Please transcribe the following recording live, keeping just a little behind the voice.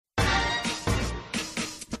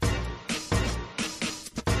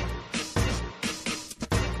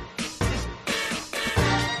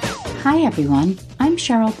Hi everyone, I'm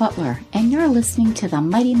Cheryl Butler, and you're listening to the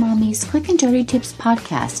Mighty Mommy's Quick and Dirty Tips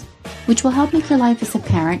podcast, which will help make your life as a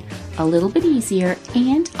parent a little bit easier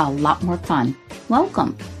and a lot more fun.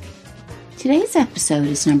 Welcome! Today's episode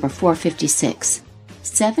is number 456,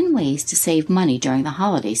 7 Ways to Save Money During the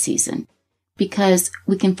Holiday Season, because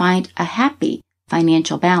we can find a happy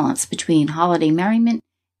financial balance between holiday merriment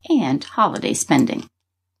and holiday spending.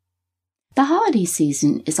 The holiday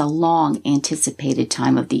season is a long-anticipated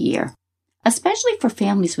time of the year, especially for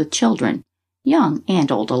families with children, young and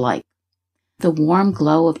old alike. The warm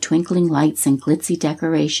glow of twinkling lights and glitzy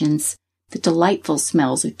decorations, the delightful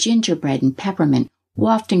smells of gingerbread and peppermint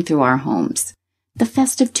wafting through our homes, the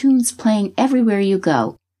festive tunes playing everywhere you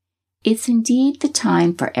go. It's indeed the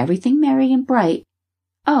time for everything merry and bright.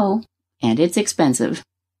 Oh, and it's expensive.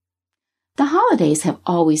 The holidays have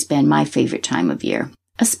always been my favorite time of year,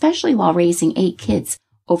 especially while raising 8 kids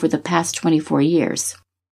over the past 24 years.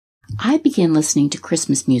 I began listening to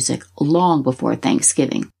Christmas music long before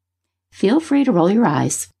Thanksgiving. Feel free to roll your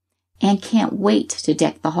eyes, and can't wait to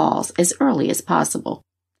deck the halls as early as possible.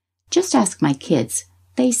 Just ask my kids.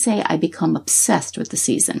 They say I become obsessed with the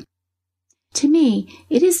season. To me,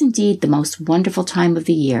 it is indeed the most wonderful time of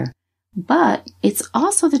the year, but it's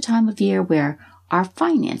also the time of year where our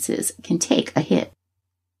finances can take a hit.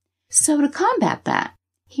 So to combat that,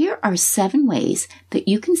 here are 7 ways that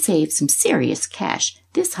you can save some serious cash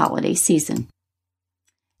this holiday season.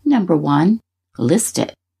 Number 1, list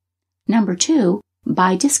it. Number 2,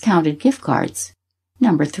 buy discounted gift cards.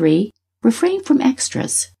 Number 3, refrain from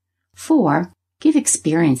extras. 4, give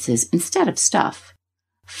experiences instead of stuff.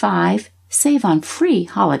 5, save on free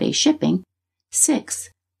holiday shipping. 6,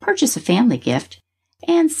 purchase a family gift.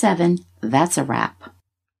 And 7, that's a wrap.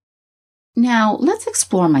 Now, let's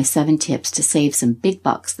explore my 7 tips to save some big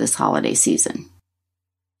bucks this holiday season.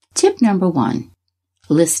 Tip number 1,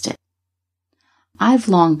 list it. I've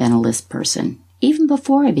long been a list person, even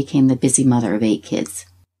before I became the busy mother of 8 kids.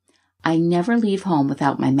 I never leave home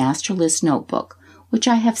without my master list notebook, which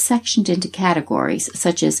I have sectioned into categories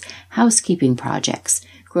such as housekeeping projects,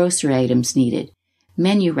 grocery items needed,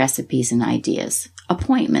 menu recipes and ideas,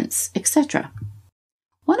 appointments, etc.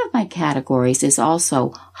 One of my categories is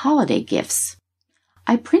also holiday gifts.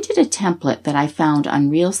 I printed a template that I found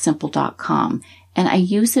on realsimple.com, and I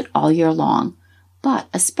use it all year long, but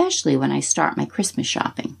especially when I start my Christmas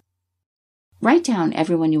shopping. Write down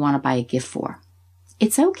everyone you want to buy a gift for.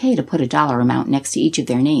 It's okay to put a dollar amount next to each of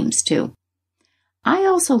their names, too. I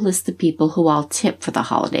also list the people who I'll tip for the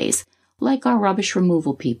holidays, like our rubbish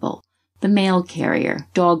removal people, the mail carrier,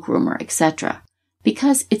 dog groomer, etc.,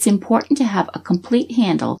 because it's important to have a complete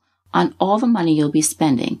handle on all the money you'll be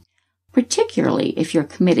spending, particularly if you're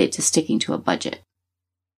committed to sticking to a budget.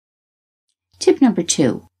 Tip number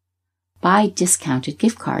 2, buy discounted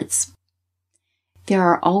gift cards. There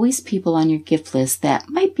are always people on your gift list that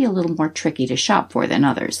might be a little more tricky to shop for than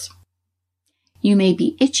others. You may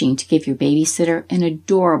be itching to give your babysitter an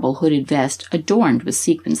adorable hooded vest adorned with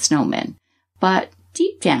sequin snowmen, but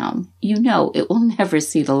deep down, you know it will never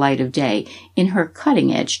see the light of day in her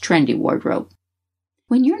cutting-edge, trendy wardrobe.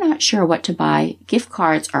 When you're not sure what to buy, gift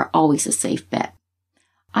cards are always a safe bet.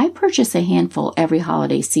 I purchase a handful every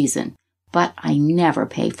holiday season, but I never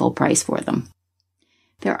pay full price for them.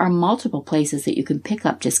 There are multiple places that you can pick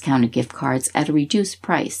up discounted gift cards at a reduced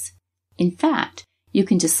price. In fact, you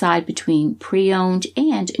can decide between pre-owned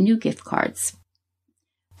and new gift cards.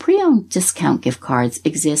 Pre-owned discount gift cards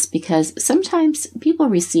exist because sometimes people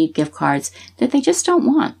receive gift cards that they just don't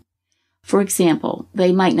want. For example,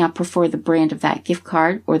 they might not prefer the brand of that gift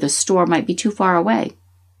card, or the store might be too far away.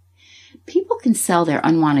 People can sell their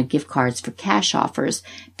unwanted gift cards for cash offers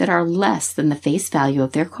that are less than the face value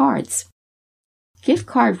of their cards. Gift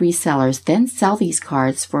card resellers then sell these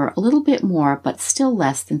cards for a little bit more, but still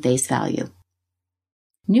less than face value.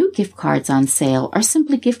 New gift cards on sale are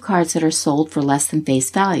simply gift cards that are sold for less than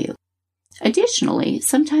face value. Additionally,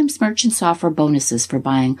 sometimes merchants offer bonuses for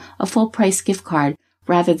buying a full-price gift card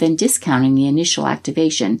rather than discounting the initial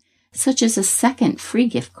activation, such as a second free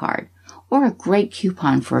gift card or a great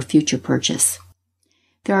coupon for a future purchase.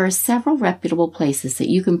 There are several reputable places that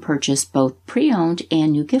you can purchase both pre-owned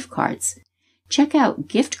and new gift cards. Check out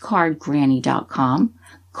giftcardgranny.com,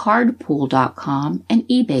 cardpool.com, and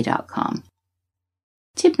ebay.com.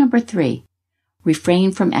 Tip number 3,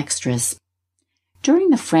 refrain from extras. During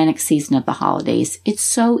the frantic season of the holidays, it's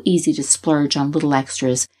so easy to splurge on little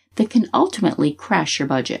extras that can ultimately crash your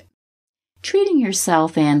budget. Treating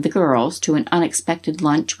yourself and the girls to an unexpected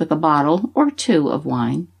lunch with a bottle or 2 of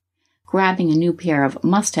wine, grabbing a new pair of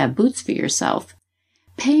must-have boots for yourself,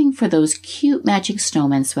 paying for those cute matching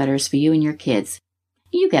snowman sweaters for you and your kids,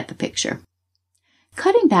 You get the picture.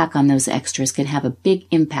 Cutting back on those extras can have a big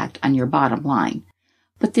impact on your bottom line,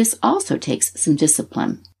 but this also takes some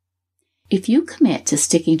discipline. If you commit to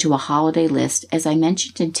sticking to a holiday list, as I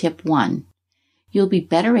mentioned in tip 1, you'll be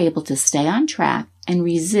better able to stay on track and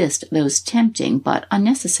resist those tempting but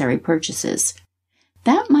unnecessary purchases.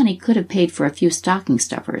 That money could have paid for a few stocking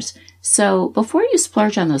stuffers, so before you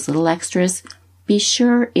splurge on those little extras, be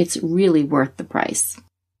sure it's really worth the price.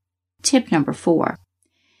 Tip number 4.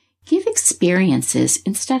 Give experiences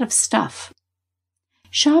instead of stuff.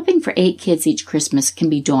 Shopping for 8 kids each Christmas can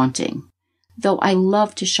be daunting. Though I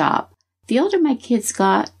love to shop, the older my kids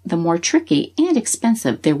got, the more tricky and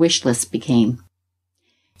expensive their wish lists became.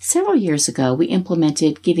 Several years ago, we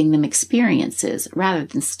implemented giving them experiences rather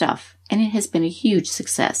than stuff, and it has been a huge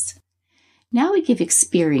success. Now we give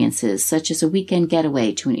experiences such as a weekend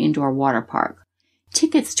getaway to an indoor water park,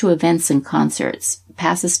 tickets to events and concerts,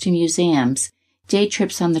 passes to museums, day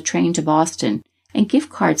trips on the train to Boston, and gift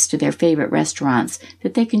cards to their favorite restaurants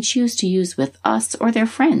that they can choose to use with us or their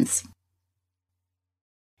friends.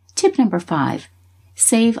 Tip number 5.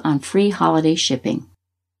 Save on free holiday shipping.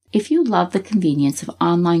 If you love the convenience of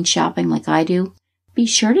online shopping like I do, be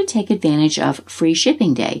sure to take advantage of Free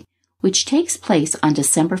Shipping Day, which takes place on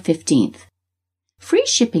December 15th. Free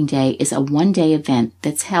Shipping Day is a one-day event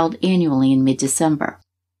that's held annually in mid-December.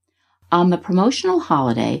 On the promotional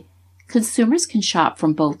holiday, consumers can shop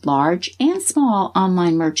from both large and small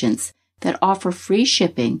online merchants that offer free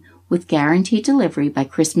shipping with guaranteed delivery by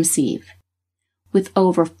Christmas Eve. With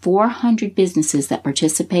over 400 businesses that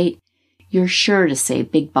participate, you're sure to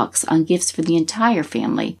save big bucks on gifts for the entire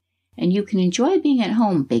family, and you can enjoy being at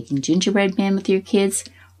home baking gingerbread man with your kids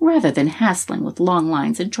rather than hassling with long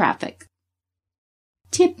lines and traffic.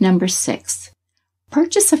 Tip number 6.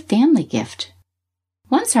 Purchase a family gift.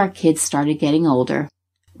 Once our kids started getting older,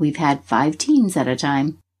 we've had 5 teens at a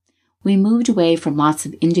time, we moved away from lots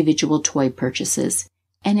of individual toy purchases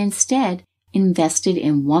and instead invested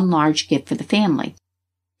in one large gift for the family.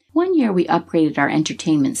 One year we upgraded our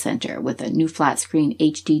entertainment center with a new flat-screen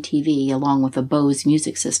HD TV along with a Bose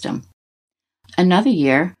music system. Another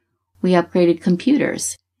year, we upgraded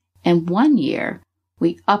computers, and one year,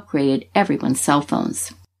 we upgraded everyone's cell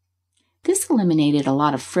phones. This eliminated a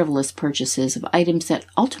lot of frivolous purchases of items that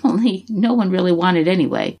ultimately no one really wanted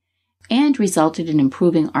anyway, and resulted in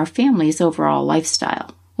improving our family's overall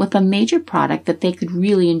lifestyle with a major product that they could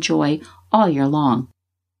really enjoy all year long.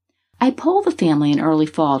 I polled the family in early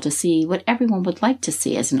fall to see what everyone would like to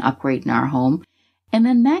see as an upgrade in our home, and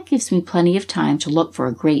then that gives me plenty of time to look for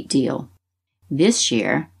a great deal. This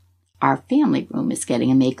year, our family room is getting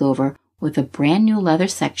a makeover with a brand new leather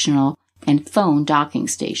sectional and phone docking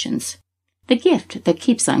stations. The gift that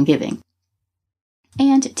keeps on giving.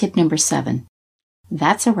 And tip number 7.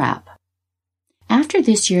 That's a wrap. After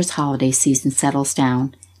this year's holiday season settles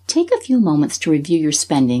down, take a few moments to review your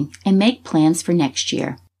spending and make plans for next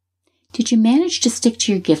year. Did you manage to stick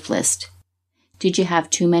to your gift list? Did you have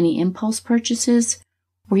too many impulse purchases?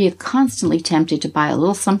 Were you constantly tempted to buy a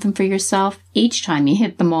little something for yourself each time you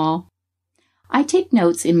hit the mall? I take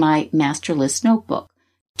notes in my Master List notebook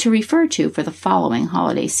to refer to for the following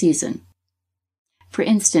holiday season. For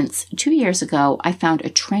instance, 2 years ago, I found a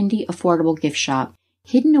trendy, affordable gift shop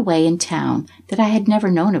hidden away in town that I had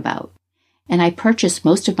never known about, and I purchased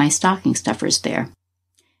most of my stocking stuffers there.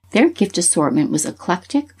 Their gift assortment was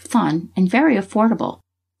eclectic, fun, and very affordable.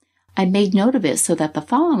 I made note of it so that the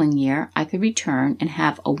following year I could return and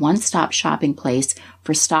have a one-stop shopping place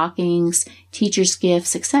for stockings, teachers'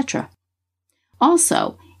 gifts, etc.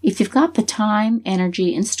 Also, if you've got the time,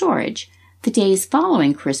 energy, and storage, the days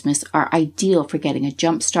following Christmas are ideal for getting a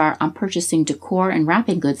jump start on purchasing decor and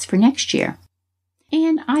wrapping goods for next year.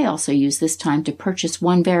 And I also use this time to purchase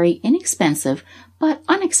one very inexpensive but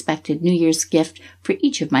unexpected New Year's gift for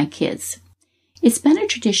each of my kids. It's been a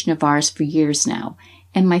tradition of ours for years now,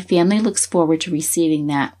 and my family looks forward to receiving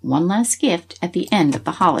that one last gift at the end of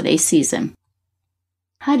the holiday season.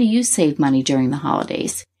 How do you save money during the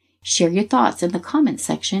holidays? Share your thoughts in the comments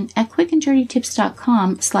section at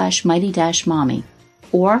quickanddirtytips.com/mighty-mommy,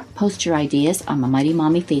 or post your ideas on the Mighty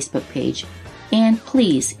Mommy Facebook page. And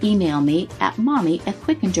please email me at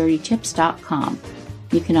mommy@quickanddirtytips.com.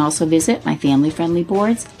 You can also visit my family-friendly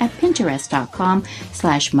boards at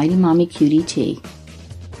pinterest.com/mightymommyqdt.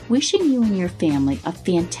 Wishing you and your family a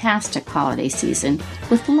fantastic holiday season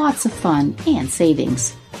with lots of fun and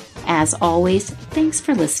savings. As always, thanks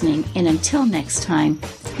for listening, and until next time,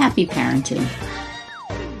 happy parenting.